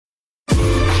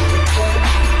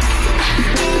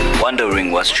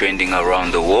Wondering what's trending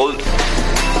around the world?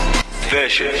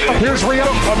 Fashion. Here's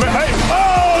Rihanna.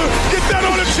 Get that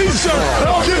on a t-shirt.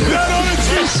 Get that on a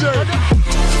t-shirt.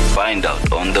 Find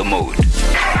out on The Mode.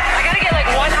 I gotta get like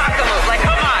one haka move. Like,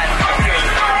 come on.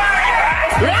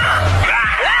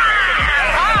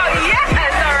 Oh, yes.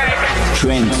 All right.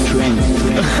 Trend.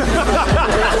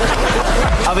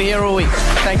 I'll be here all week.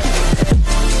 Thank you.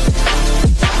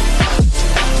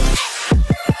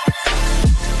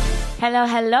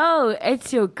 Hello.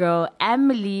 It's your girl,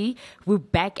 Emily. We're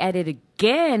back at it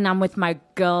again. I'm with my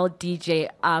girl, DJ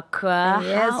Aqua.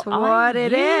 Yes, How what are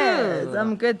it you? is.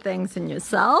 I'm good, thanks. And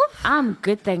yourself? I'm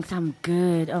good, thanks. I'm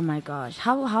good. Oh, my gosh.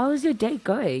 How is your day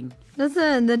going?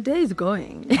 Listen, the day's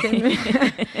going.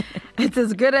 It's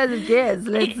as good as it gets.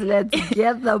 Let's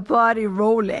get the party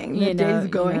rolling. The day's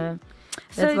going.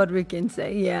 That's what we can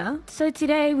say, yeah. So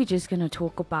today we're just going to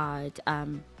talk about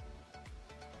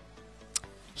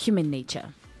human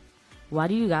nature. What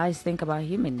do you guys think about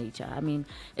human nature? I mean,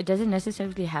 it doesn't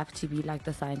necessarily have to be like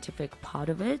the scientific part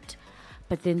of it,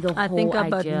 but then the I whole think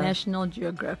about idea. National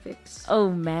Geographics.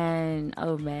 Oh man.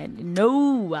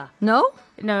 No. No?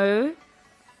 No.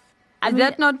 Is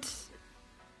that not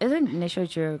Isn't National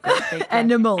Geographic like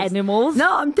animals?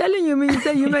 No, I'm telling you, when you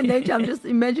say human nature, I'm just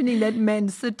imagining that man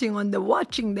sitting on the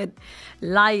watching that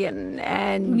lion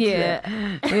and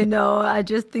I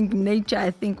just think nature, I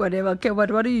think whatever. Okay,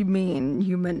 what do you mean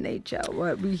human nature?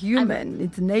 What we human,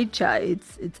 it's nature,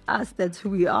 it's us, that's who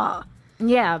we are.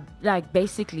 Yeah, like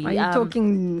basically. Are you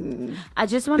talking I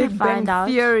just want to Big find Bang out.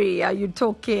 Theory? Are you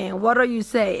talking, what are you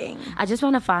saying? I just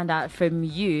want to find out from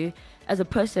you as a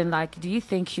person, like, do you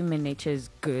think human nature is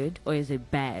good or is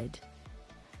it bad?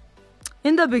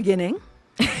 In the beginning,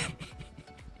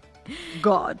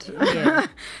 God. Yeah.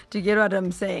 Do you get what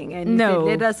I'm saying? And No.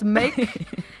 he said,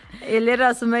 let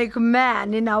us make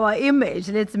man in our image.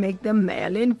 Let's make them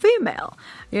male and female.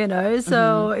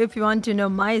 So if you want to know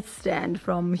my stand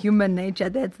from human nature,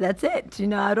 that's it.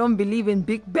 I don't believe in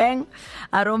Big Bang.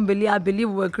 I believe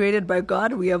we were created by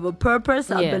God. We have a purpose.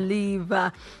 I believe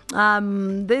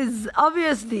there's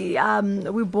obviously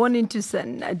we're born into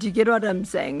sin. Do you get what I'm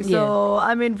saying? So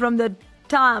I mean, from the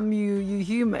time you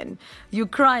human, you're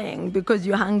crying because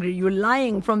you're hungry, you're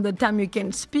lying from the time you can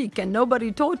speak, and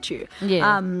nobody taught you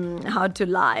how to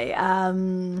lie.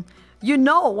 You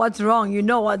know what's wrong, you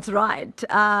know what's right,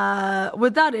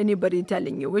 without anybody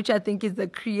telling you, which I think is the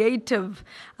creative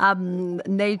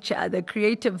nature, the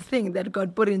creative thing that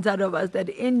God put inside of us, that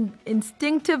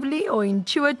instinctively or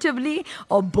intuitively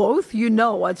or both, you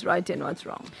know what's right and what's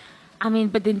wrong. I mean,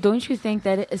 but then don't you think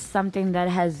that it is something that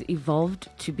has evolved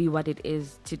to be what it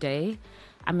is today?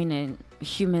 I mean,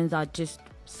 humans are just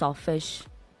selfish.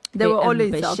 They were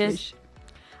always ambitious. selfish.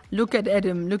 Look at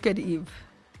Adam, look at Eve.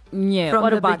 Yeah, From what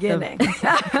the about beginning. them?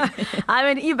 I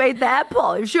mean, Eve ate the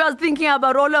apple. If she was thinking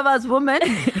about all of us women,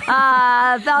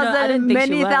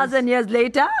 many thousand years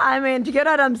later, I mean, do you get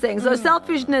what I'm saying? So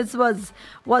selfishness was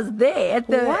there.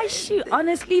 Why is she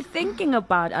honestly thinking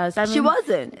about us? I mean, She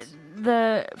wasn't.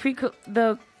 But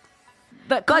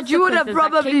you would have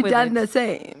probably done the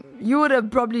same. You would have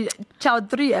probably chowed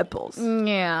 3 apples.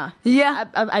 Yeah. Yeah.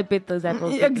 I bet those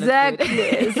apples.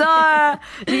 Exactly. So,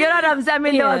 you get what I'm saying? I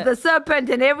mean, there was the serpent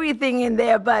and everything in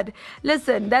there. But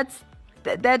listen, that's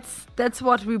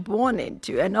what we're born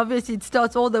into. And obviously it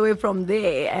starts all the way from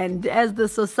there. And as the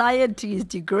society is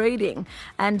degrading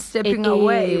and stepping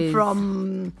away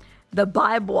from the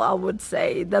Bible, I would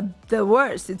say, the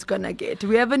worse it's going to get.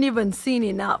 We haven't even seen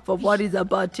enough of what is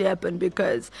about to happen,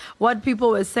 because what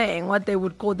people were saying, what they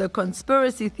would call the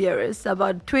conspiracy theorists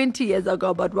about 20 years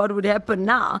ago about what would happen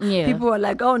now, people were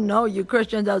like, oh no, you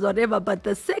Christians or whatever. But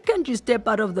the second you step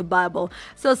out of the Bible,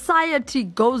 society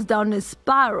goes down a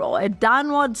spiral, a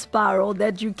downward spiral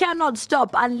that you cannot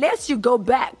stop unless you go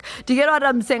back. Do you get what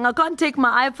I'm saying? I can't take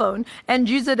my iPhone and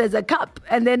use it as a cup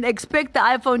and then expect the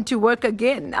iPhone to work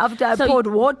again after I poured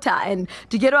water. And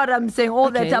to get what I'm saying, all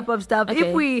that type of stuff.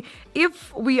 Okay.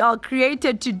 If we are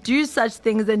created to do such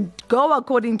things and go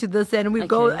according to this, and we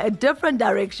go a different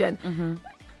direction,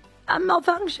 I'm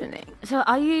malfunctioning. So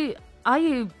are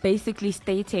you basically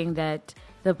stating that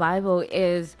the Bible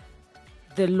is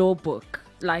the law book?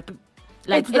 Like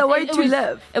it's the way to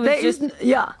live.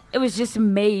 It was just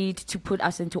made to put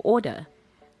us into order.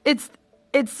 It's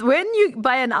when you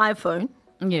buy an iPhone.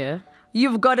 Yeah.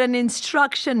 You've got an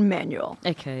instruction manual.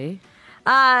 Okay.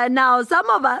 Now, some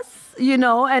of us,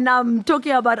 and I'm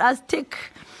talking about us tech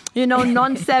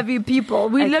non-savvy people.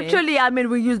 We Okay. literally,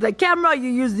 we use the camera, you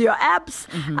use your apps,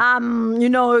 Mm-hmm.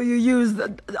 you use,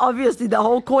 obviously, the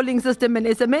whole calling system and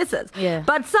SMSs. Yeah.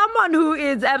 But someone who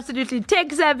is absolutely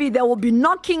tech-savvy, they will be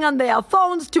knocking on their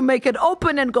phones to make it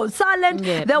open and go silent.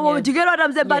 Yeah, They will, yeah. do you get what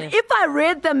I'm saying? But Yeah. if I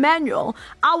read the manual,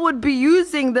 I would be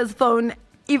using this phone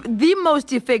the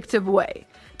most effective way.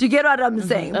 Do you get what I'm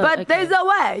saying? Oh, But okay. there's a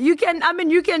way. You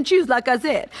can choose, like I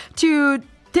said, to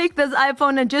take this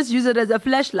iPhone and just use it as a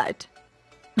flashlight.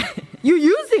 You're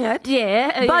using it.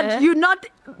 Yeah, But yeah.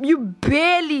 you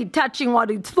barely touching what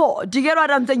it's for. Do you get what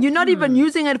I'm saying? You're not even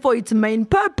using it for its main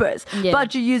purpose, Yeah.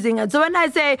 but you're using it. So when I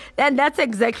say, and that's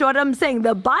exactly what I'm saying,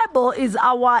 the Bible is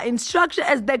our instruction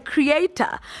as the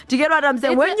creator. Do you get what I'm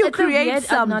saying? When you it's a create weird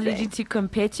analogy something. to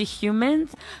compare to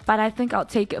humans, but I think I'll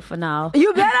take it for now.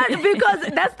 You better, because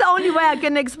that's the only way I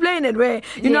can explain it, where,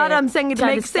 you know what Yeah, I'm saying? It to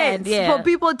makes understand, sense yeah. for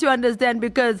people to understand,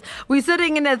 because we're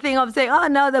sitting in a thing of saying, oh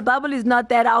no, the Bible is not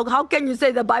that. How can you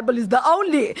say the Bible is the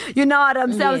only? You know what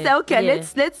I'm saying? I Yeah, say, okay, yeah.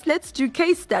 let's do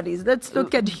case studies. Let's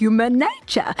look at human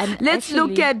nature. And Let's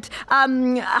look actually- at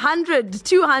 100,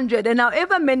 200, and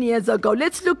however many years ago.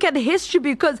 Let's look at history,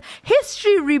 because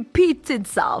history repeats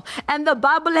itself. And the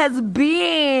Bible has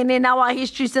been in our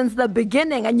history since the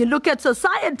beginning. And you look at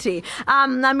society.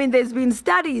 There's been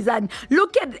studies, and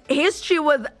look at history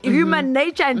with human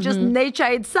nature and just nature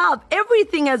itself.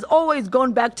 Everything has always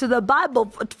gone back to the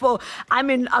Bible.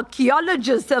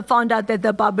 Archaeologists have found out that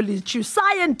the Bible is true.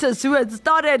 Scientists who had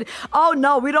started, oh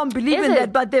no, we don't believe Is in it?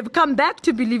 that, but they've come back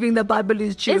to believing the Bible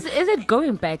is true. Is it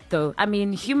going back though? I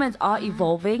mean, humans are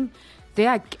evolving. They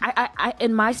are. I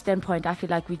in my standpoint, I feel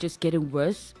like we're just getting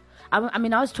worse. I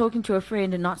was talking to a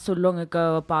friend not so long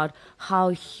ago about how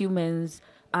humans'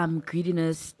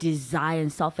 greediness, desire,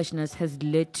 and selfishness has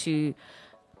led to,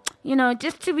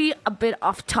 just to be a bit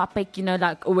off topic,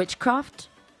 like witchcraft.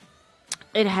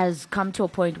 It has come to a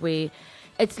point where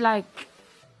it's like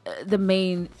the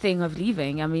main thing of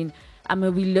leaving. I mean,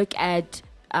 we look at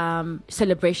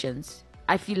celebrations.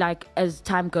 I feel like as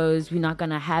time goes, we're not going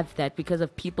to have that because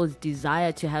of people's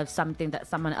desire to have something that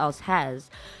someone else has.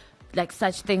 Like,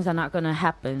 such things are not going to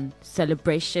happen.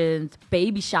 Celebrations,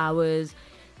 baby showers,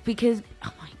 because,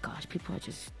 oh my gosh, people are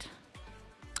just...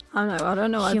 I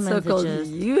don't know what Humans are circles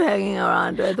just- you hanging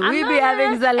around with. I'm We not- be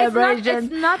having it's not- celebrations,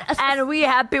 it's not a- and we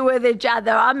happy with each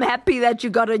other. I'm happy that you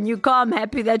got a new car. I'm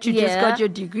happy that you just Yeah. got your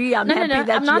degree. I'm happy that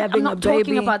I'm you're not, having I'm not a baby.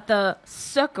 talking about the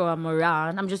circle I'm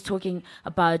around. I'm just talking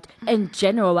about, in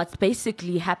general, what's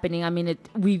basically happening. I mean,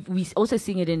 we also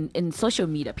seeing it in social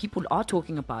media. People are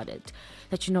talking about it.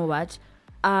 That, you know what?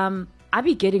 I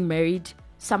be getting married.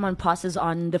 Someone passes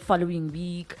on the following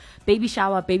week. Baby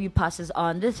shower, baby passes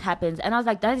on. This happens. And I was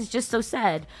like, that is just so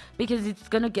sad, because it's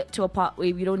going to get to a part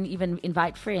where we don't even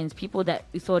invite friends, people that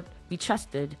we thought we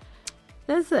trusted.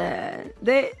 Listen,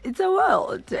 it's a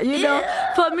world.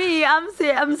 For me, I'm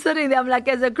sitting there. I'm like,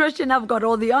 as a Christian, I've got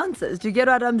all the answers. Do you get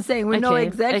what I'm saying? We know Okay,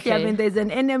 exactly. okay. There's an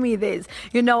enemy. There's,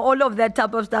 all of that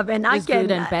type of stuff. And There's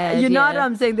good and bad, you know what yeah.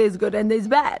 I'm saying? There's good and there's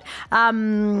bad.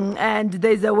 And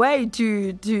there's a way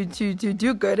to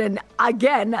do good. And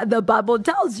again, the Bible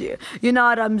tells you. You know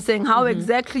what I'm saying? How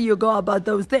exactly you go about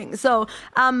those things. So,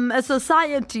 a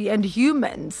society and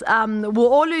humans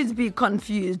will always be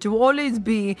confused. Will always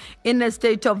be in a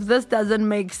state of, this doesn't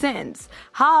make sense.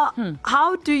 How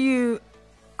do you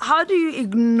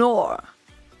ignore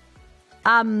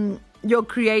your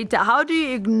creator? How do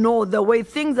you ignore the way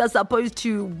things are supposed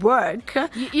to work,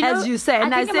 as you say?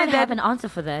 And I think I say might that have an answer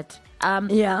for that.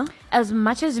 Yeah. As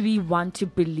much as we want to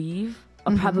believe,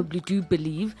 or probably do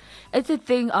believe, it's a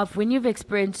thing of, when you've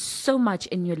experienced so much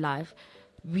in your life,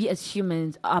 we as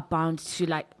humans are bound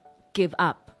to give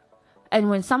up. And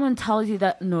when someone tells you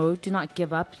that, no, do not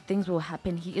give up, things will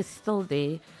happen, he is still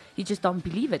there. You just don't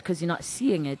believe it because you're not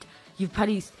seeing it. You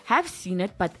probably have seen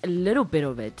it, but a little bit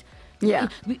of it. Yeah.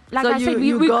 I said,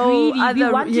 we're go greedy. We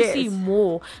want to yes. see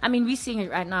more. I mean, we're seeing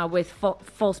it right now with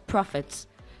false prophets.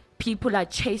 People are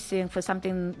chasing for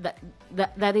something that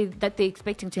they're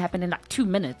expecting to happen in 2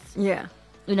 minutes. Yeah.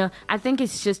 I think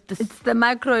it's just this. It's the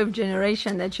microwave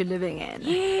generation that you're living in.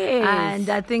 Yes. And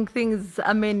I think things,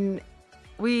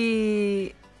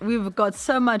 we've got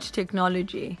so much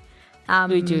technology.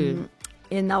 We do.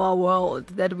 In our world,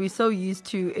 that we're so used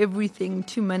to everything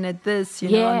 2 minute this, know,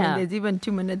 there's even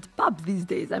 2 minutes pub these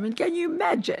days. Can you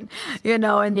imagine,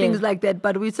 and things like that.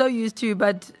 But we're so used to,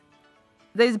 but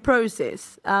there's a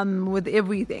process with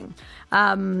everything.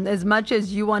 As much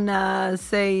as you want to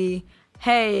say,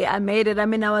 hey, I made it. Our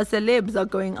celebs are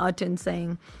going out and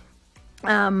saying,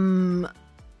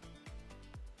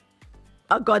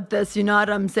 I got this, you know what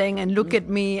I'm saying? And look at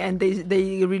me, and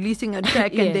they're releasing a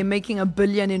track and they're making $1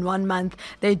 billion in 1 month.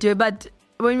 They do, but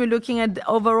when we're looking at the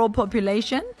overall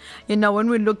population, you know, when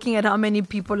we're looking at how many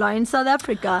people are in South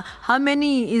Africa, how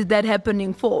many is that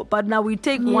happening for? But now we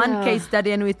take one case study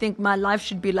and we think my life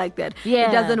should be like that. Yeah.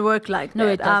 It doesn't work like No,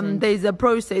 that. it doesn't. There's a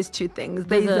process to things.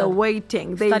 There's a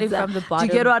waiting. Starting from the bottom.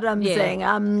 Do you get what I'm saying?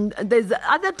 There's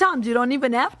other times you don't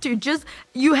even have to. Just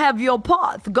you have your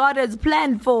path. God has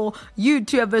planned for you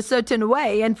to have a certain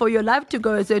way and for your life to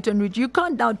go a certain route. You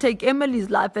can't now take Emily's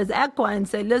life as Aqua and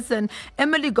say, listen,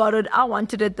 Emily got it, I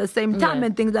wanted it at the same time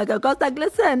and things like that. God's like,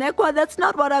 listen, Aqua, that's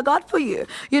not what I got for you.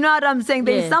 You know what I'm saying?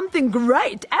 There's something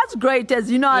great, as great as,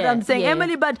 you know what I'm saying,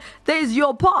 Emily, but there's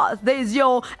your path. There's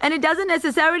your, and it doesn't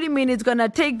necessarily mean it's going to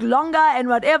take longer and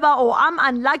whatever, or I'm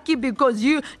unlucky because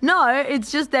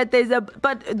it's just that there's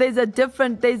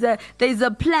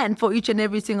a plan for each and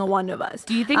every single one of us.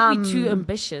 Do you think we're too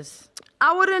ambitious?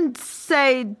 I wouldn't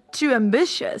say too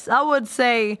ambitious. I would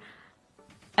say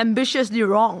ambitiously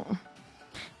wrong.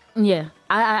 Yeah,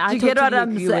 I you get what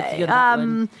I'm agree with saying? you on that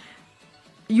one.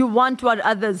 You want what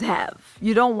others have.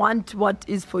 You don't want what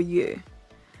is for you.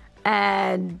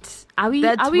 And are we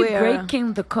where,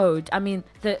 breaking the code? I mean,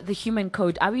 the human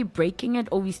code. Are we breaking it,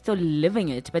 or are we still living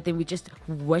it? But then we're just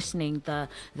worsening the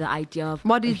idea of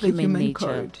what is the human nature.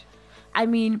 Code? I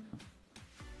mean,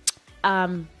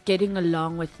 getting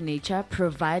along with nature,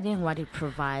 providing what it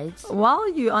provides. While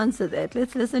you answer that,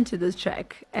 let's listen to this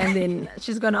track, and then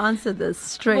she's going to answer this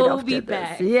straight after be this.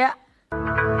 back. Yeah.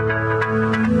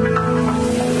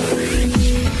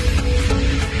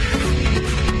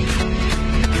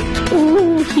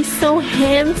 Ooh, he's so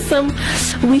handsome.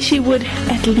 Wish he would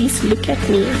at least look at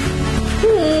me.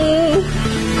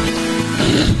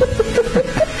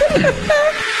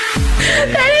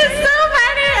 That is so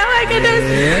funny. Oh my goodness.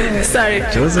 Yeah. Sorry.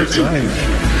 Just a time.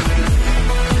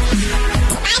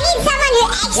 I need someone who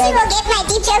actually will get my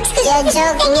deep jokes. Your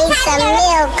joke needs some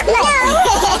milk. No.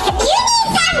 You need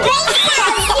some brain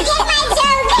cells to get my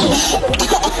joke.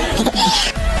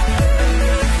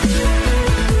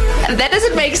 That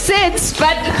doesn't make sense,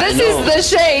 but this is the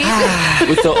shade.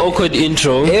 With the awkward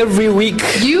intro. Every week.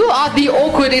 You are the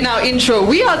awkward in our intro.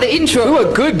 We are the intro. We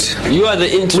were good. You are the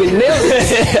intro. We nailed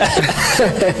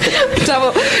it.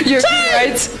 Double. You're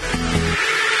right.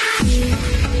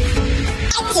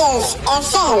 Active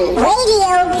FM. Radio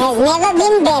has never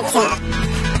been better.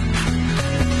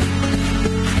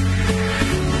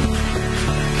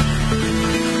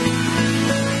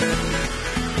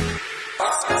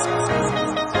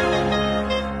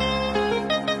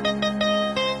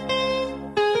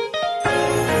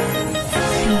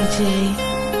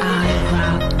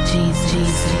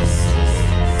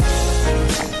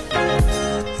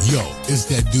 Yo, it's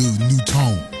that dude, New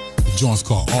Tone. The joint's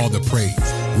called All the Praise.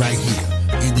 Right here,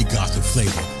 Indie Gospel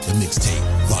Flavor, the mixtape,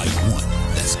 Volume 1.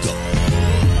 Let's go.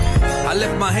 I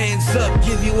lift my hands up,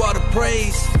 give you all the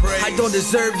praise. I don't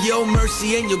deserve your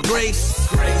mercy and your grace.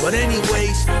 But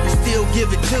anyways, you still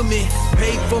give it to me.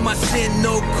 Paid for my sin,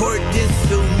 no court did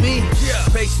sue me.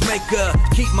 Pacemaker,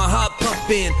 keep my heart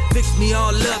pumping. Fix me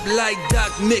all up like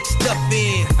Doc mixed up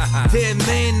in. Dead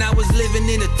man, I was living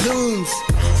in the tombs.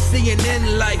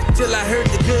 CNN life till I heard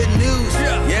the good news.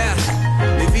 Yeah.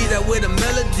 Maybe that with a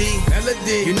melody.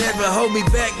 You never hold me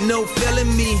back, no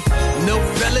felony. No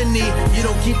felony, you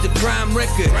don't keep the crime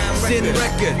record. Sin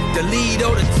record, delete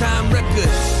all the time record.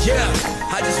 Yeah,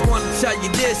 I just wanna tell you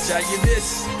this.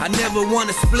 I never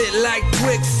wanna split like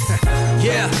Twix.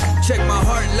 Yeah, check my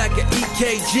heart like an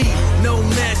EKG. No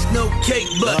mask, no cake,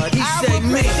 but he say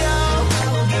me.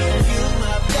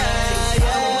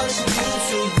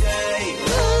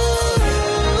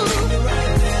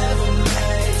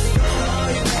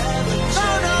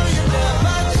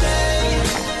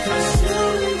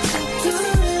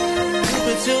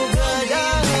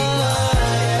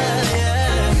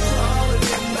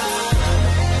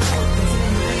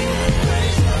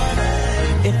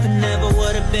 If it never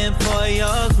would have been for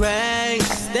your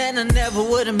grace, then I never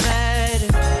would have made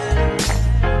it.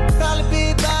 Probably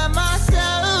be by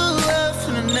myself,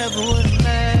 and I never would have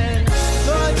made it.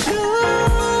 Lord, you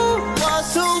are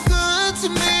so good to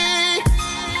me.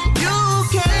 You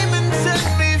came and set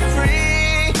me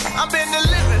free. I've been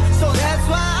delivered, so that's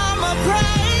why I'ma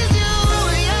praise you.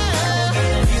 Yeah,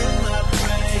 you my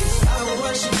praise. I will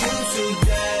worship you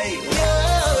today.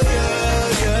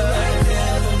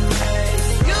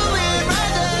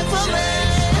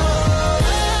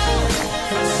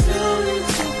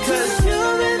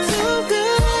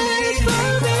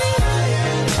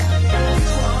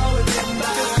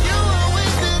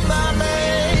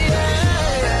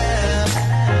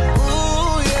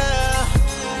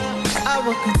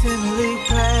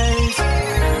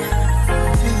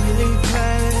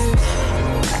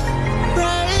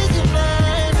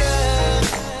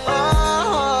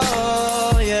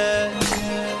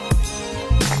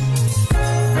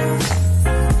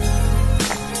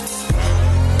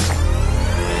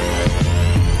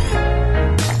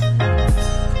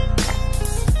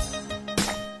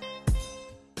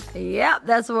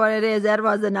 that's what it is. That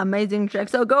was an amazing track.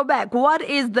 So go back. What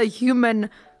is the human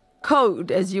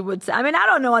code, as you would say? I mean, I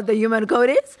don't know what the human code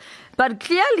is, but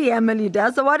clearly Emily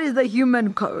does. So what is the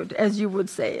human code, as you would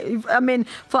say?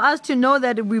 For us to know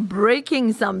that we're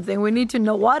breaking something, we need to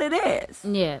know what it is.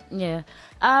 Yeah.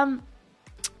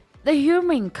 The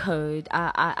human code,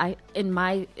 I in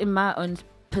my own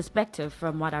perspective,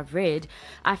 from what I've read,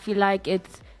 I feel like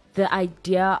it's the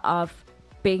idea of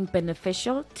being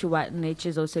beneficial to what nature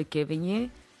is also giving you.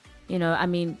 You know, I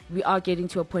mean, we are getting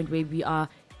to a point where we are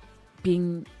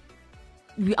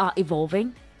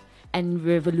evolving, and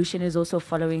revolution is also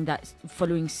following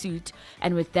suit.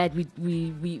 And with that,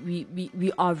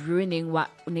 we are ruining what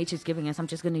nature's giving us. I'm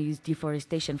just going to use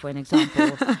deforestation for an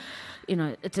example. You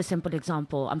know, it's a simple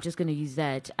example. I'm just going to use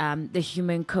that. The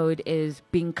human code is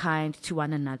being kind to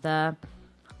one another,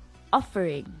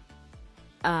 offering,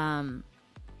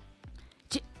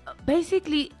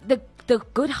 basically the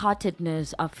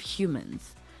good-heartedness of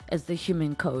humans is the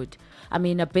human code. I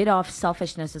mean, a bit of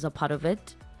selfishness is a part of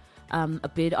it. A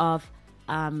bit of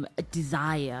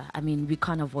desire. I mean, we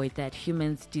can't avoid that.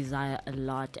 Humans desire a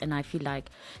lot. And I feel like,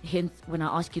 hence, when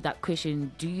I ask you that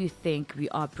question, do you think we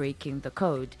are breaking the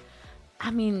code?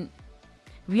 I mean,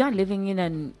 we are living in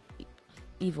an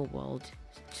evil world.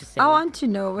 I want to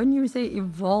know, when you say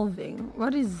evolving,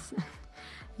 what is...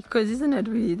 Because isn't it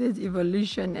really, there's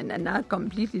evolution, and I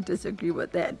completely disagree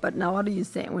with that. But now what are you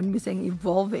saying? When we're saying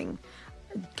evolving,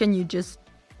 can you just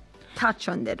touch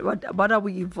on that? What are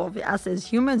we evolving? Us as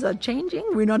humans are changing?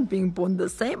 We're not being born the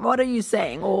same? What are you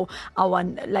saying? Or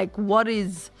what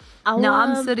is... Now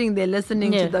I'm sitting there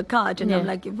listening to the couch, and I'm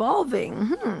like,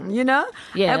 evolving, you know?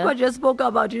 Yeah. Ekwa just spoke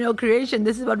about, creation.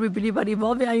 This is what we believe about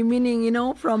evolving. Are you meaning,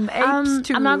 from apes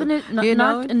to... I'm not going to...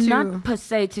 Not per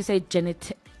se to say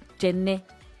genetically.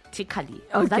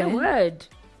 Okay. Is that a word?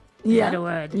 Yeah. Is that a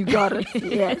word? You got it.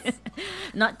 Yes.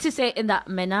 Not to say in that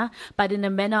manner, but in a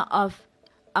manner of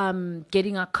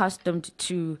getting accustomed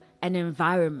to an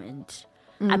environment.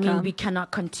 Okay. I mean, we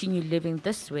cannot continue living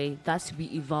this way. Thus we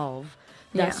evolve.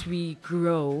 Thus we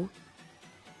grow.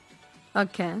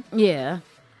 Okay. Yeah.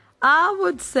 I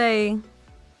would say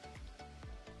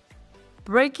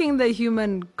breaking the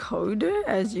human code,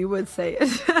 as you would say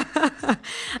it.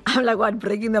 I'm like, what,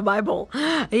 breaking the Bible?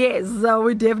 Yes, so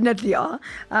we definitely are.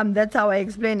 That's how I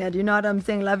explain it. You know what I'm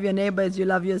saying? Love your neighbor as you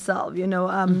love yourself.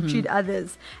 Treat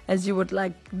others as you would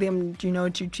like them, to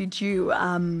treat you.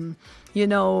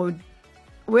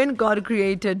 When God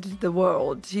created the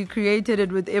world, He created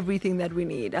it with everything that we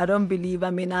need. I don't believe,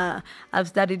 I've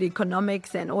studied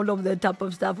economics and all of the type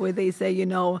of stuff where they say,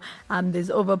 there's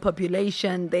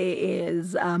overpopulation, there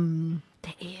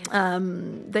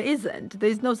isn't.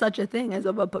 There's no such a thing as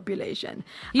overpopulation.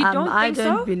 You don't think I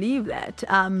don't so? believe that.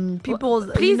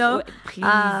 Please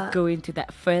go into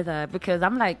that further, because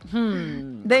I'm like,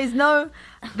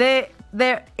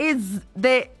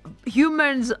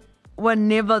 humans were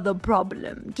never the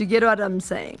problem. Do you get what I'm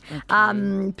saying?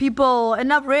 Okay. People,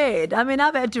 and I've read,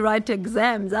 I've had to write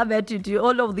exams, I've had to do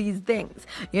all of these things,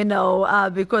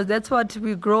 because that's what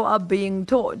we grow up being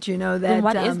taught, that... Then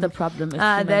what is the problem if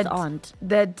humans aren't?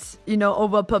 That,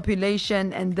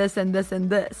 overpopulation and this and this and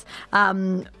this.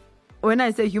 When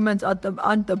I say humans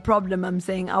aren't the problem, I'm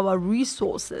saying our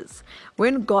resources.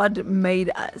 When God made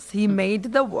us, He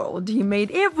made the world, He made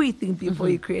everything before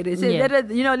He created. He said,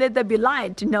 let there be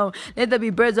light, let there be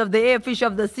birds of the air, fish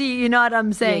of the sea, you know what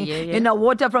I'm saying?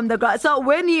 Water from the ground. So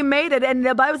when He made it, and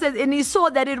the Bible says, and He saw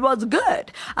that it was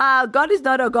good. God is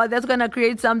not a God that's going to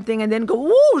create something and then go,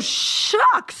 whoo,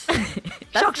 shucks.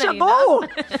 Shucks, oh.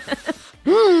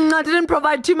 I didn't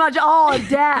provide too much. Oh,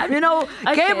 damn.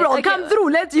 Gabriel, come through.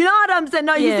 You know what I'm saying?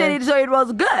 No, He said it, so it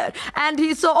was good. And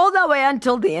He saw all the way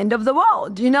until the end of the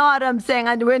world. You know what I'm saying?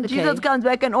 And when Jesus comes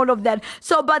back and all of that.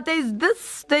 So, but there's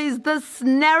this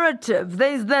narrative.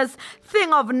 There's this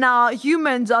thing of now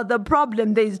humans are the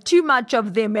problem. There's too much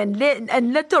of them and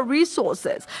little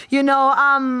resources. There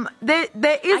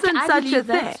isn't such a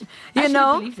thing. I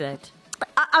believe that.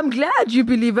 I'm glad you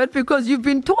believe it, because you've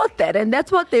been taught that, and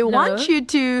that's what they want you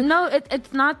to. No,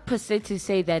 it's not per se to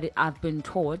say that I've been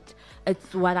taught.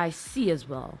 It's what I see as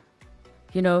well.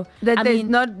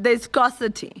 There's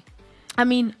scarcity.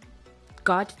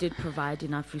 God did provide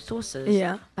enough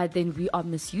resources. But then we are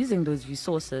misusing those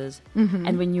resources,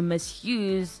 and when you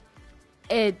misuse,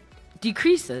 it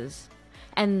decreases,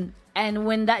 and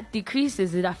when that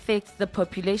decreases, it affects the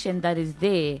population that is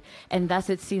there. And thus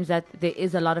it seems that there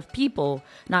is a lot of people.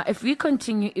 Now, if we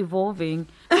continue evolving,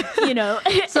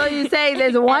 So you say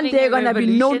there's one day going to be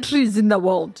no trees in the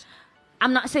world?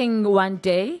 I'm not saying one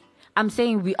day, I'm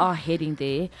saying we are heading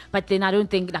there, but then I don't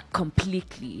think like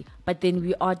completely. But then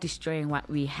we are destroying what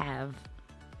we have.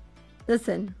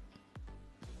 Listen.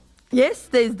 Yes,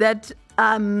 there's that.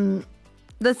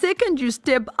 The second you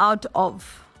step out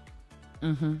of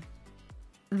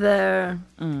the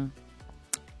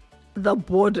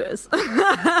borders,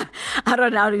 I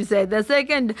don't know how to say it. The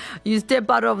second you step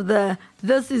out of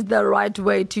this is the right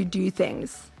way to do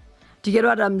things. Do you get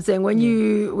what I'm saying? When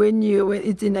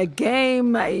it's in a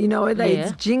game, whether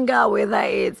it's Jenga, whether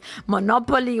it's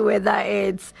Monopoly, whether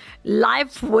it's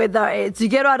life, whether it's, you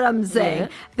get what I'm saying?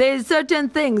 There's certain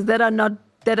things that are not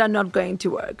going to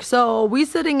work. So we're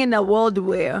sitting in a world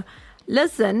where,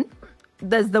 listen,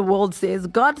 as the world says,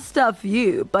 God stuff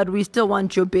you, but we still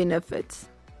want your benefits.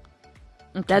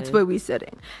 Okay. That's where we're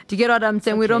sitting. Do you get what I'm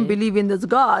saying? We don't believe in this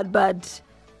God, but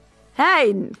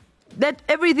hey, that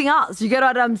everything else, you get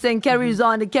what I'm saying, carry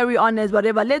on as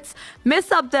whatever. Let's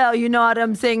mess up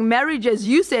marriage as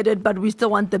you said it, but we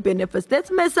still want the benefits.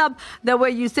 Let's mess up the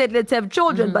way you said let's have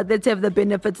children, but let's have the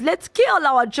benefits. Let's kill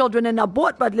our children and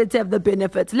abort, but let's have the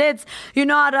benefits. Let's,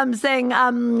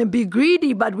 be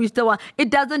greedy, but we still want, it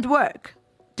doesn't work.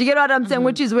 Do you get what I'm saying?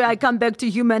 Which is where I come back to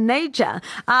human nature.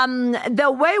 The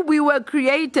way we were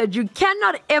created, you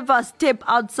cannot ever step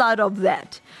outside of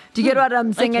that. Do you get what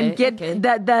I'm saying? And get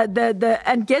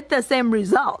and get the same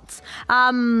results.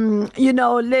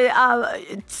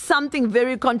 Something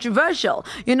very controversial.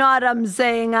 You know what I'm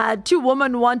saying? Two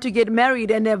women want to get married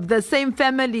and have the same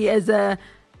family as a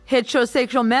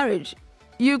heterosexual marriage.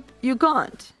 You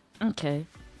can't. Okay.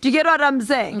 Do you get what I'm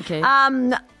saying? Okay.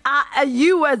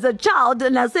 You as a child,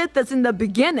 and I said this in the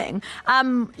beginning,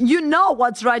 you know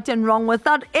what's right and wrong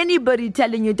without anybody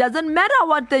telling you. It doesn't matter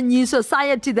what the new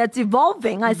society that's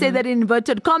evolving, I say that in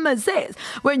inverted commas, says.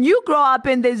 When you grow up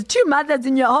and there's two mothers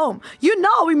in your home, you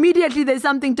know immediately there's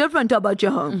something different about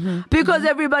your home. Because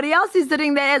everybody else is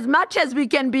sitting there. As much as we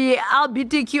can be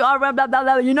LGBTQ, blah, blah, blah,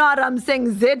 blah, you know what I'm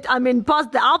saying,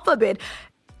 past the alphabet.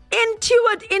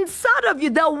 Intuit inside of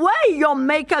you, the way your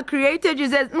maker created you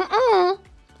says,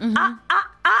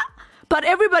 but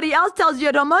everybody else tells you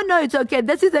at home, oh no, it's okay,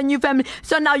 this is a new family.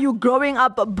 So now you're growing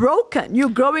up broken. You're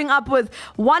growing up with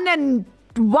one and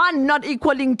one not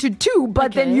equaling to two,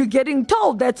 but then you're getting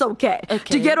told that's okay.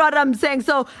 Do you get what I'm saying?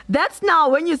 So that's now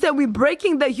when you say we're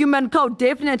breaking the human code,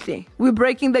 definitely. We're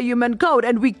breaking the human code,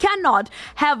 and we cannot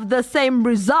have the same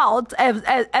results as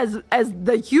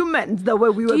the humans, the way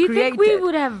we were created. Do you think we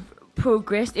would have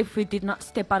progressed if we did not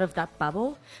step out of that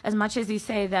bubble? As much as you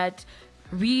say that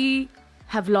we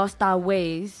have lost our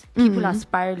ways, people are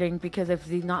spiraling because of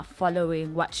they're not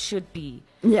following what should be.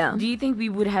 Yeah. Do you think we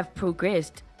would have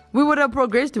progressed? We would have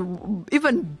progressed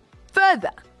even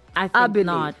further. I think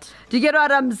not. Do you get what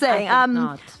I'm saying? I think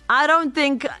not. I don't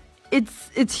think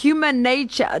it's human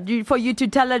nature for you to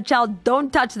tell a child,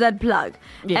 don't touch that plug.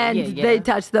 They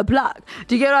touch the plug.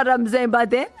 Do you get what I'm saying?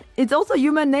 But then it's also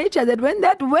human nature that when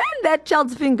that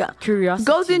child's finger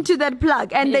goes into that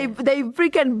plug and they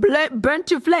freaking burn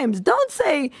to flames, don't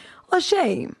say, oh,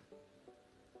 shame.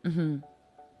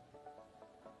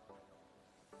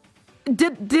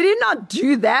 Did he not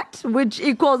do that? Which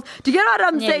equals, do you get what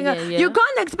I'm saying? You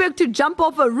can't expect to jump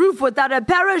off a roof without a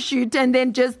parachute and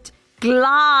then just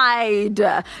glide,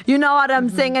 you know what I'm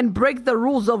saying, and break the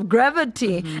rules of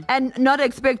gravity and not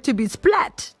expect to be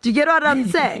splat. Do you get what I'm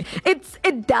saying?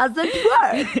 It doesn't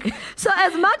work. So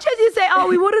as much as you say, oh,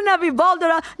 we wouldn't have evolved,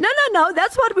 no,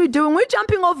 that's what we're doing. We're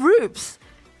jumping off roofs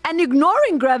and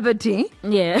ignoring gravity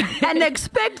and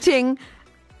expecting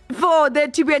for there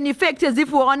to be an effect as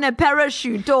if we're on a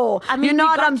parachute, or you know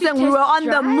what I'm saying, we were on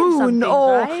the moon,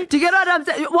 or do you get what I'm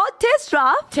saying? What?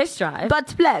 Test drive, but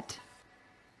splat.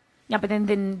 Yeah, but then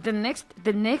the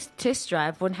next test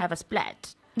drive won't have a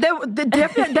splat.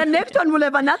 The next one will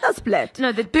have another splat.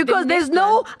 No, because there's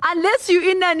no, unless you're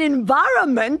in an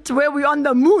environment where we're on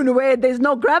the moon where there's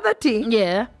no gravity.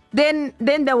 Yeah. Then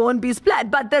there won't be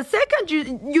splat. But the second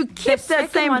you keep the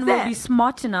same one thing, will be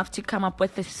smart enough to come up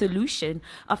with a solution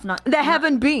of not. They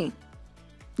haven't been.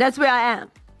 That's where I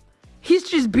am.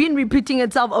 History's been repeating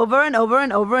itself over and over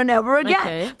and over and over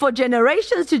again for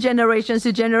generations to generations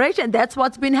to generation. That's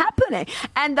what's been happening.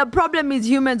 And the problem is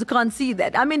humans can't see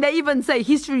that. I mean, they even say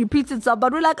history repeats itself,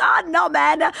 but we're like, no,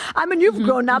 man. I mean, you've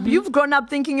grown up. You've grown up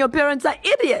thinking your parents are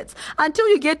idiots until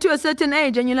you get to a certain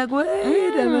age and you're like,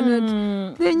 wait a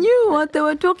minute. They knew what they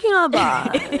were talking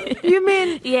about. You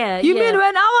mean? Yeah. You mean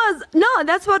when I was... No,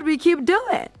 that's what we keep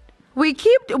doing. We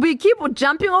keep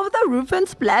jumping over the roof and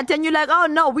splat, and you're like, oh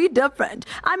no, we're different.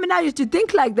 I mean, I used to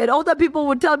think like that. Older people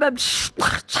would tell me,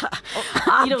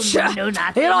 You don't know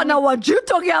nothing. You don't know what you're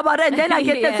talking about. And then I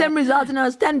get the Yeah. same results, and I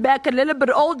stand back a little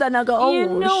bit older, and I go, oh, You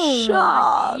know,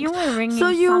 shucks. you were ringing So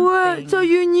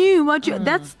you knew what you.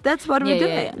 That's what we're Yeah,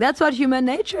 doing. yeah. That's what human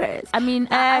nature is. I mean,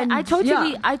 And, I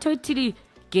totally, yeah. I totally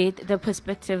get the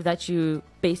perspective that you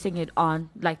basing it on,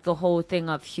 like the whole thing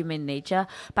of human nature.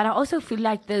 But I also feel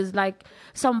like there's like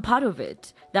some part of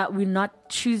it that we're not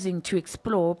choosing to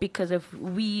explore because of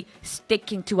we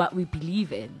sticking to what we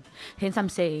believe in. Hence, I'm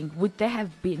saying, would there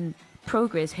have been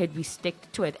progress had we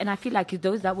stick to it? And I feel like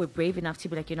those that were brave enough to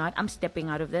be like, you know what, I'm stepping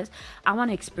out of this. I want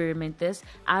to experiment this.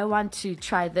 I want to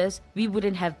try this. We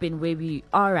wouldn't have been where we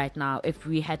are right now if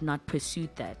we had not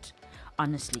pursued that.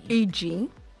 Honestly. E.g.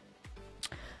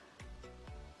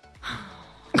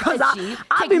 Because E.g.,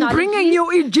 I've been bringing you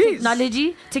EGs.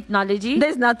 Technology.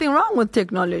 There's nothing wrong with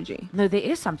technology. No, there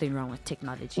is something wrong with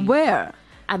technology. Where?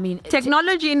 I mean,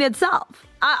 Technology in itself.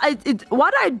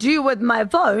 What I do with my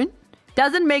phone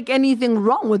doesn't make anything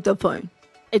wrong with the phone.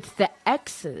 it's the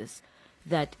access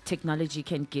that technology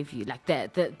can give you, like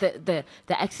the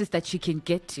access that you can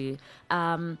get to.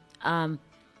 When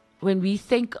we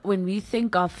think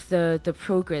of the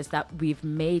progress that we've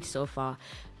made so far,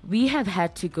 we have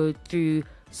had to go through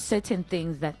certain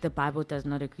things that the Bible does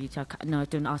not agree to. No,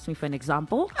 don't ask me for an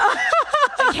example.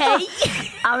 Okay.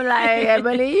 I'm like,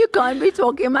 Emily, you can't be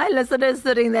talking. My listeners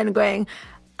sitting there going,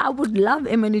 I would love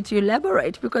Emily to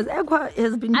elaborate because Aqua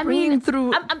has been bringing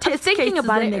through I'm test thinking cases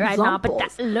about and it right now, but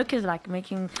examples. that look is like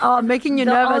making you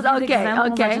nervous. all these Okay,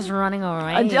 examples are okay. just running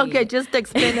away. Okay, just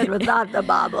explain it without the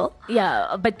Bible.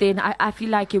 Yeah, but then I feel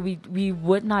like we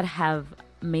would not have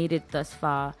made it thus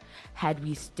far had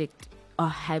we stayed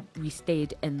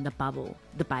in the Bible.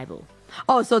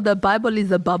 Oh, so the Bible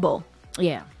is a bubble.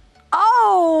 Yeah.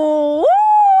 Oh,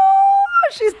 woo,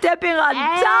 she's stepping on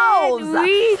toes.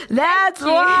 That's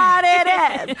what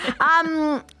it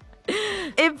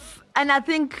is. And I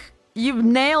think you've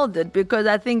nailed it because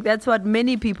I think that's what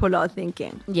many people are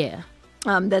thinking. Yeah.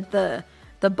 That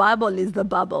the Bible is the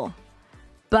bubble,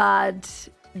 but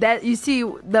that you see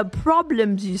the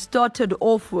problems you started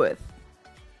off with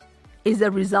is a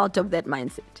result of that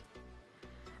mindset.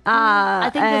 I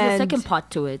think there's a second part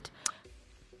to it.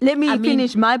 Let me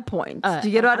finish my point. Do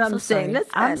you get what I'm saying? Sorry.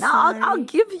 Listen, I'll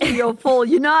give you your full,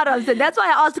 you know what I'm saying? That's why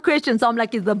I asked the question. So I'm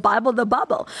like, is the Bible the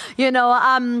bubble? You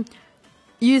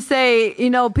say,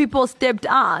 people stepped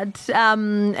out,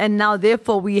 and now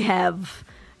therefore we have,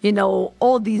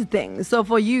 all these things. So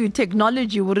for you,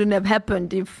 technology wouldn't have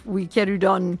happened if we carried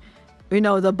on,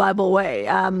 the Bible way,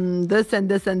 this and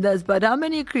this and this. But how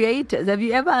many creators have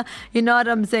you ever, you know what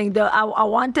I'm saying? I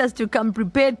want us to come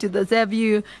prepared to this. Have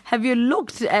you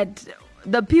looked at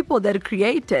the people that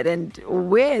created and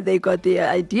where they got their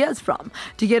ideas from?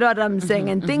 Do you get what I'm saying?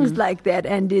 And things like that.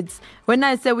 And it's when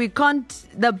I say we can't,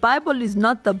 the Bible is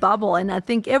not the bubble. And I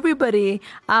think everybody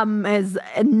has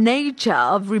a nature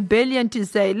of rebellion to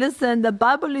say, listen, the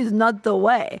Bible is not the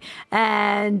way.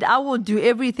 And I will do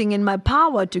everything in my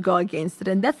power to go against it.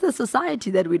 And that's the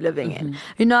society that we're living in.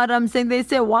 You know what I'm saying? They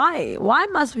say, why? Why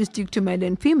must we stick to male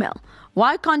and female?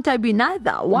 Why can't I be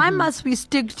neither? Why must we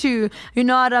stick to, you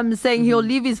know what I'm saying, he'll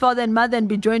leave his father and mother and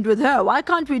be joined with her? Why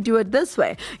can't we do it this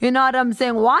way? You know what I'm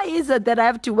saying? Why is it that I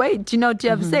have to wait, to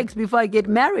have sex before I get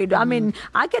married? I mean,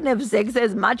 I can have sex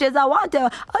as much as I want to.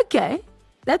 Okay,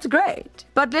 that's great.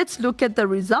 But let's look at the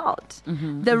result.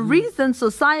 The reason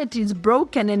society is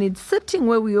broken and it's sitting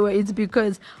where we were is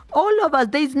because all of us,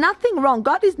 there's nothing wrong.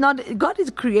 God is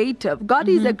creative. God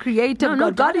is a creative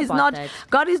God. God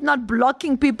is not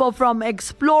blocking people from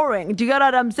exploring. Do you get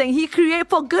what I'm saying? He created,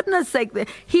 for goodness sake,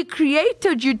 He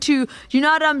created you to, you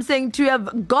know what I'm saying, to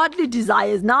have godly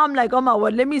desires. Now I'm like, oh my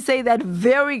word, let me say that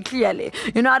very clearly.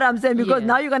 You know what I'm saying? Because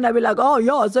now you're going to be like, oh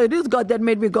yeah, so it is God that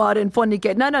made me go out and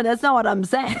fornicate. No, that's not what I'm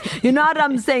saying. You know what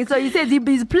I'm saying? So He says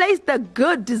He's placed the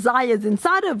good desires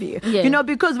inside of you. Yeah.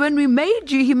 Because when we made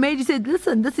you, He said,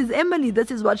 listen, this is Emily,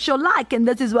 this is what she'll like, and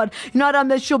this is what,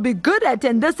 that she'll be good at,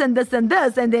 and this and this and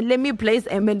this, and then let me place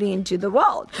Emily into the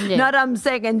world. You know what I'm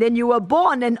saying? And then you were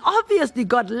born, and obviously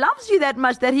God loves you that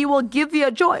much that He will give you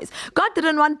a choice. God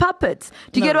didn't want puppets.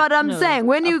 Do you get what I'm saying?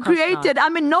 When you created,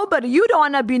 nobody, you don't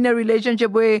want to be in a relationship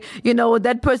where,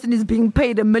 that person is being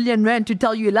paid R1 million to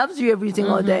tell you He loves you every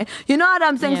single day. You know what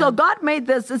I'm saying? So God made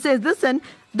this, it says, listen,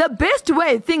 the best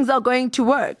way things are going to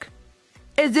work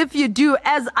is if you do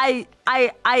as I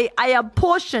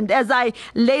apportioned, as I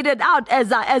laid it out,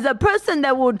 as a person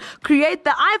that would create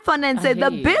the iPhone and say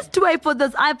the best way for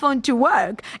this iPhone to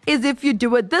work is if you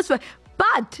do it this way.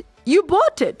 But you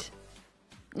bought it.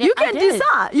 You I can did.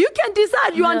 decide. You can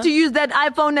decide you want to use that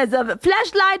iPhone as a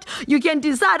flashlight. You can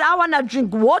decide I want to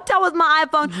drink water with my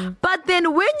iPhone. But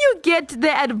then when you get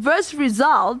the adverse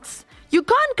results, you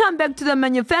can't come back to the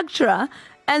manufacturer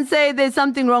and say there's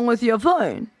something wrong with your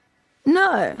phone.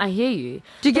 No. I hear you.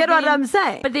 Do you get what I'm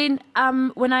saying? But then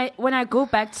when I go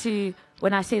back to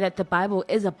when I say that the Bible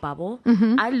is a bubble,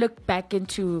 I look back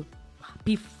into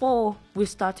before we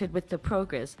started with the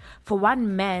progress. For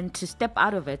one man to step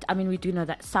out of it, I mean, we do know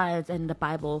that science and the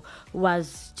Bible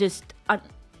was just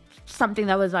something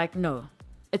that was like, no,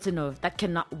 it's a no, that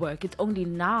cannot work. It's only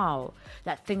now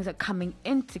that things are coming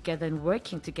in together and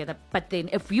working together. But then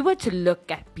if we were to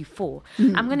look at before,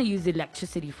 I'm going to use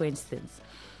electricity, for instance.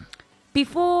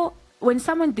 Before, when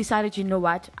someone decided, you know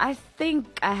what, I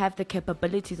think I have the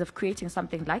capabilities of creating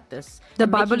something like this. The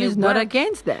and Bible making is it not work.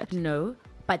 against that. No.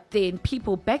 But then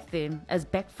people back then, as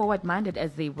back forward minded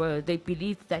as they were, they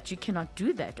believed that you cannot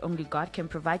do that. Only God can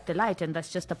provide the light, and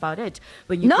that's just about it.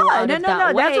 When you No. go out of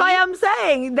that way, That's why I'm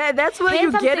saying that's where hence you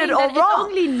I'm get saying it all that wrong. It's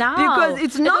only now. Because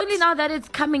it's not only now that it's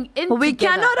coming in. We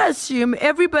together. cannot assume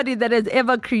everybody that has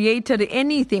ever created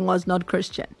anything was not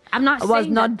Christian. I'm not was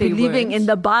saying not that they believing weren't. in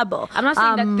the Bible. I'm not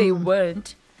saying that they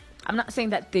weren't. I'm not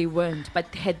saying that they weren't.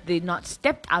 But had they not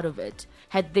stepped out of it,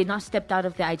 had they not stepped out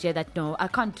of the idea that no, I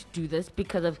can't do this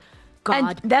because of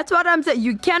God. And that's what I'm saying.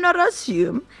 You cannot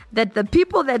assume that the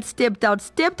people that stepped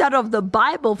out of the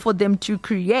Bible for them to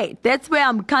create. That's where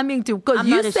I'm coming to. Because I'm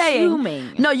you're not saying,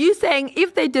 assuming. no, you're saying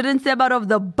if they didn't step out of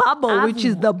the bubble, which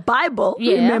is the Bible,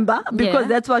 Yeah, remember? Because yeah.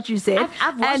 that's what you said.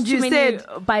 I've watched and too you many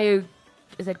said,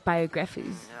 is it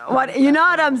biographies? what you know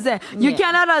what I'm saying? You Yeah.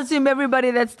 cannot assume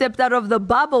everybody that stepped out of the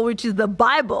bubble, which is the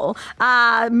Bible,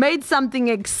 made something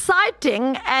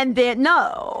exciting, and they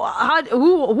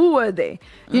who were they?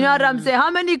 You know what I'm saying? How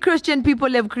many Christian people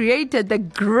have created the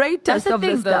greatest That's the of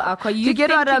thing, the though, stuff? Aqua. Do You you get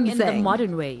what I'm in saying? the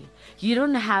modern way. You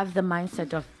don't have the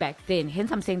mindset of back then.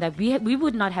 Hence, I'm saying that we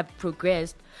would not have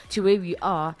progressed to where we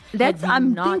are. That's had we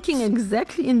I'm not- thinking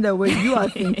exactly in the way you are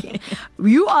thinking.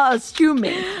 You are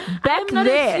assuming back I'm not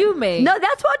then. assuming. No,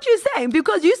 that's what you're saying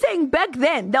because you're saying back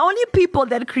then the only people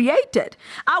that created.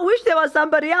 I wish there was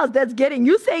somebody else that's getting.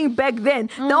 You saying back then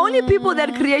the only people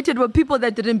that created were people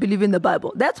that didn't believe in the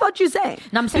Bible. That's what you're saying.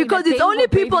 No, I'm saying because that it's they only were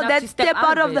brave people enough that to step step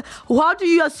out of the. it. How do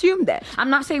you assume that? I'm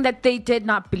not saying that they did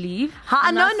not believe.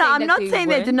 I'm not saying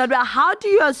they did not. But how do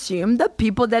you assume the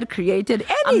people that created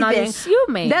anything? I'm not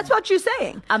assuming. That's what you're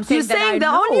saying. I'm saying you're that saying I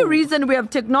the know. only reason we have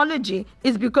technology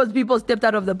is because people stepped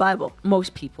out of the Bible.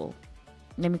 Most people.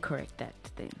 Let me correct that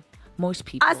thing. Most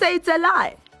people. I say it's a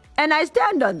lie. And I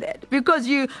stand on that because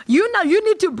you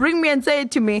need to bring me and say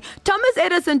it to me. Thomas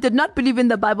Edison did not believe in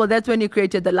the Bible. That's when he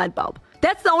created the light bulb.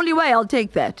 That's the only way I'll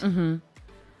take that. Mm-hmm.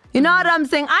 You know what I'm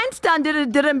saying? Einstein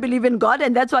didn't believe in God,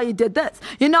 and that's why he did this.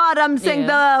 You know what I'm saying?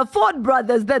 Yeah. The Ford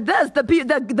brothers,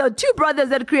 the two brothers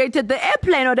that created the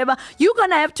airplane or whatever. You're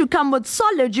gonna have to come with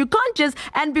solid. You can't just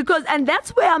and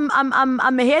that's where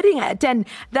I'm heading at. And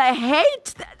the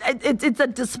hate, it's a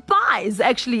despise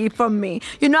actually from me.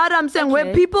 You know what I'm saying? Okay.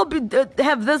 Where people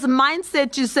have this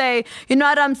mindset to say, you know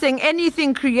what I'm saying?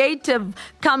 Anything creative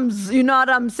comes. You know what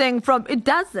I'm saying? From it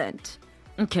doesn't.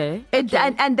 Okay.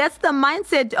 And that's the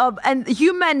mindset of and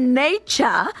human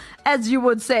nature, as you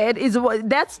would say it, is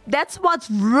that's what's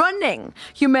running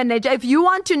human nature. If you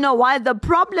want to know why the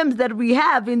problems that we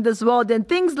have in this world and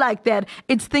things like that,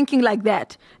 it's thinking like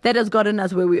that has gotten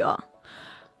us where we are.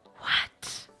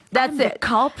 What? That's I'm it. The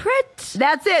culprit?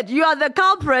 That's it. You are the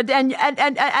culprit, and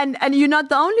you're not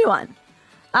the only one.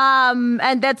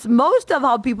 And that's most of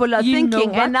how people are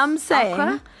thinking. And I'm saying,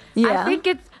 Aqua? yeah. I think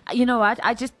it's. You know what?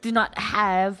 I just do not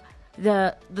have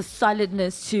the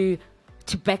solidness to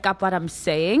back up what I'm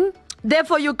saying.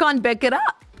 Therefore, you can't back it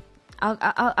up.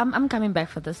 I'm coming back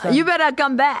for this one. You better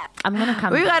come back. I'm gonna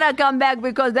come. We gotta come back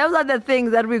because those are the things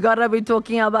that we gotta be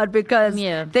talking about because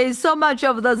there's so much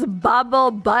of this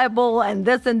Bible and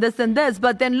this and this and this.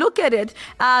 But then look at it.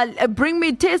 Bring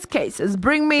me test cases.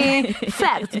 Bring me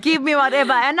facts. Give me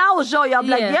whatever, and I will show you. I'm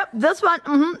like, yep, this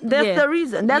one. That's the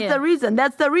reason. That's the reason.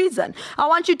 That's the reason. I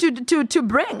want you to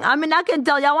bring. I mean, I can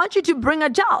tell you. I want you to bring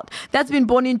a child that's been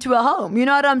born into a home. You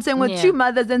know what I'm saying? With two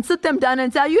mothers and sit them down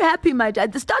and say, "Are you happy, my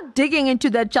child?" Start digging into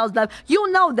that child's life.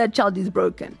 You'll know that child is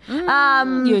broken. You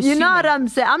know what I'm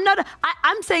saying?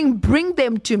 I'm saying bring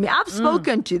them to me. I've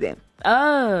spoken to them.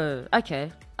 Oh,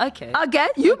 okay.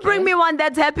 You bring me one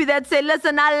that's happy that say,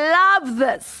 listen, I love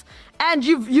this. and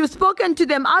you've spoken to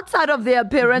them outside of their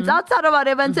parents, outside of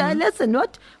whatever, and say, listen,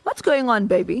 what's going on,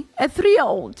 baby? A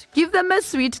 3-year-old. Give them a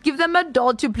sweet, give them a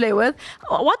doll to play with.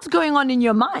 What's going on in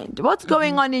your mind? What's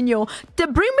going on in your... To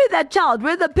bring me that child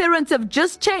where the parents have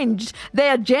just changed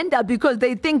their agenda because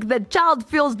they think the child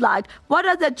feels like, what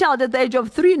does a child at the age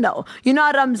of 3 know? You know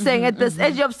what I'm saying? At the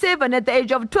age of 7, at the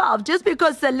age of 12, just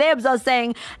because celebs are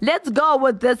saying, let's go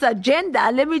with this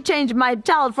agenda, let me change my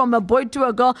child from a boy to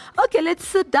a girl. Okay, let's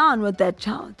sit down with that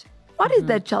child. What is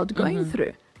that child going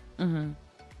through?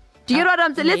 Do you know what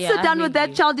I'm saying? Let's sit down with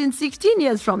that child in 16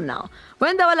 years from now.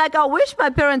 When they were like, I wish my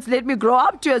parents let me grow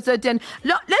up to a certain...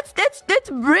 Let's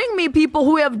bring me people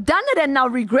who have done it and now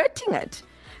regretting it.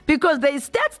 Because there's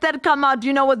stats that come out,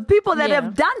 with people that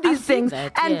have done these things.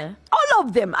 And all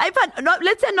of them,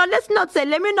 let's not say,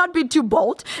 let me not be too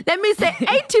bold. Let me say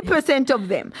 80% of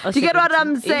them. Do you get what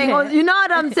I'm saying? Yeah. Or, you know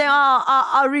what I'm saying?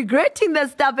 Are regretting the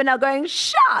stuff and are going,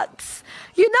 shucks.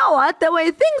 You know what? The way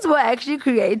things were actually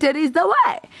created is the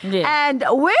way. Yeah. And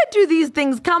where do these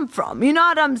things come from? You know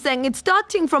what I'm saying? It's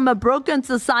starting from a broken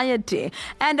society,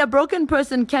 and a broken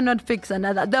person cannot fix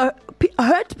another.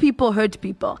 Hurt people hurt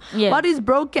people. Yeah. What is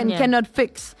broken cannot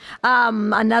fix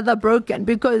another broken,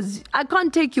 because I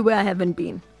can't take you where I haven't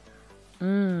been.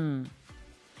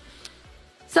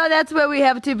 So that's where we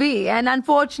have to be. And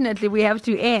unfortunately, we have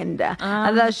to end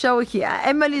the show here.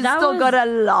 Emily's still got a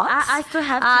lot. I still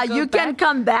have to go You back. can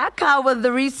come back with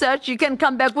the research. You can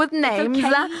come back with names.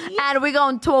 Okay. And we're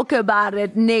going to talk about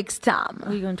it next time.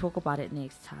 We're going to talk about it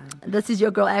next time. This is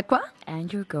your girl, Aqua.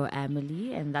 And your girl,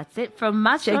 Emily. And that's it from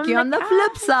us. Check you on the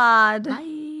flip side.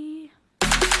 Bye.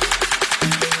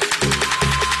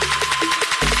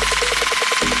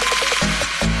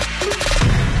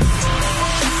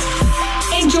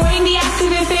 Enjoying the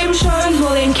Active FM shows?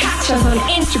 Well, then catch us on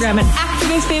Instagram at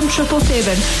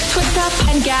ActiveFM777, Twitter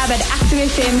and Gab at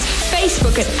ActiveFM,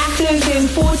 Facebook at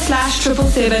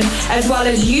ActiveFM/777, as well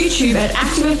as YouTube at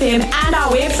ActiveFM and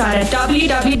our website at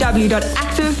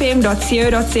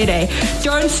www.activefm.co.za.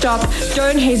 Don't stop,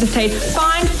 don't hesitate,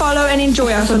 find, follow and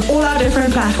enjoy us on all our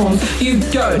different platforms. You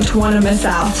don't want to miss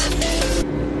out.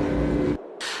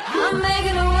 I'm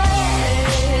making a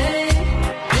way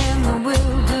in the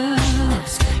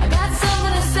wilderness. I got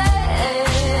something to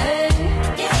say.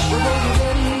 Whether you're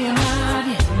ready or not,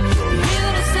 you're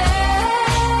here to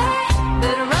stay.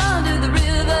 Better run to the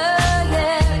river,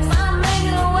 yeah. 'Cause I'm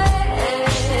making a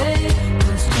way.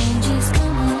 'Cause change is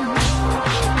coming.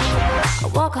 I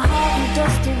walk a hard and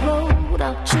dusty road.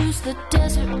 I'll choose the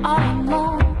desert all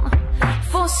alone.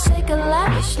 Forsake a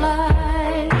lavish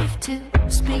life to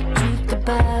speak truth to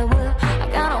power. I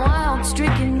got a wild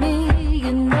streak in me,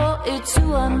 you know it's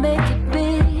who I make it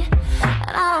be.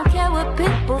 And I don't care what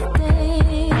people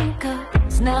think,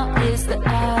 'cause now is the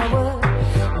hour.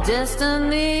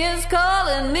 Destiny is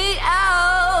calling me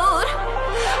out.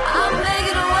 I'm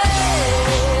making a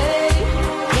way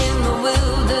in the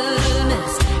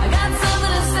wilderness. I got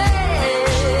something to say.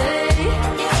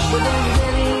 Whether you're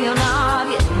ready or not,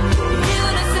 yeah.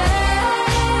 Here to say,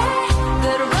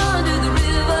 better run to the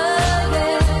river,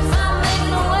 yes. I'm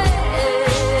making a way,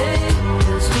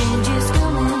 'cause change is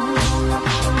coming.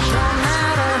 Don't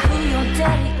matter who your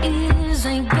daddy is,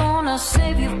 ain't gonna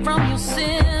save you from your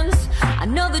sins. I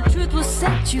know the truth will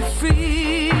set you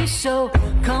free, so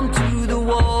come to the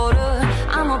water.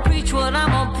 I'ma preach what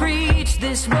I'ma preach.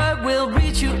 This word will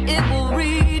reach you, it will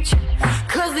reach.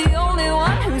 'Cause the only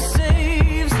one who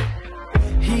saves,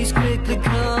 he's quickly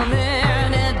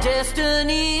coming, and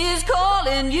destiny is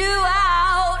calling you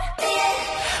out.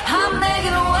 I'm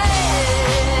making a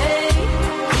way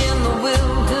in the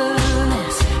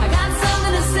wilderness. I got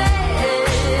something to say.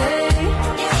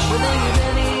 Whether you're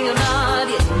ready or not,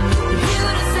 yeah.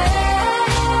 Here to say,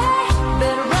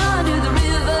 better run to the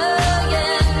river,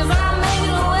 yeah. 'Cause I'm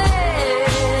making a way.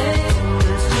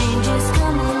 'Cause change is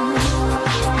coming.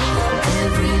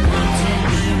 Every mountain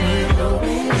be low,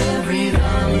 every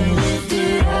valley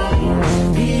lifted up.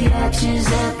 The ashes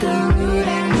at the root,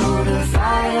 and know the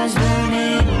fire's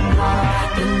burning hot.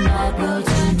 The night will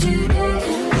turn to day,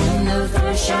 and the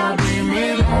flesh shall bring me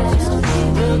rest.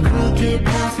 The crooked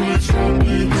path may straight,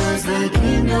 because the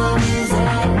kingdom is at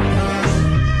hand.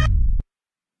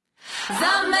 'Cause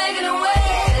I'm making a way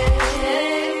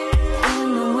in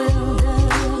the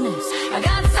wilderness. I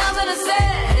got something to say.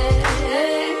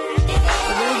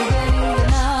 Whether you're ready or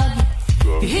not,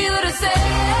 you're here to say.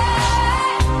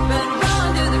 Better run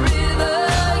to the river,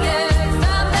 yeah. 'Cause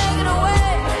I'm making a way.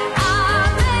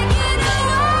 I'm making a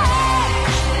way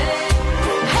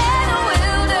in the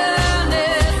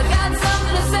wilderness. I got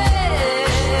something to say.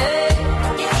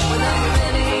 Whether you're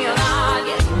ready or not,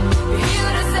 yeah. You're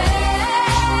here to say.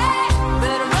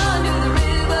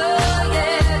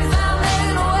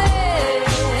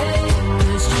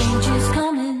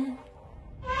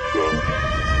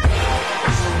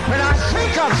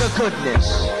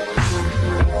 goodness.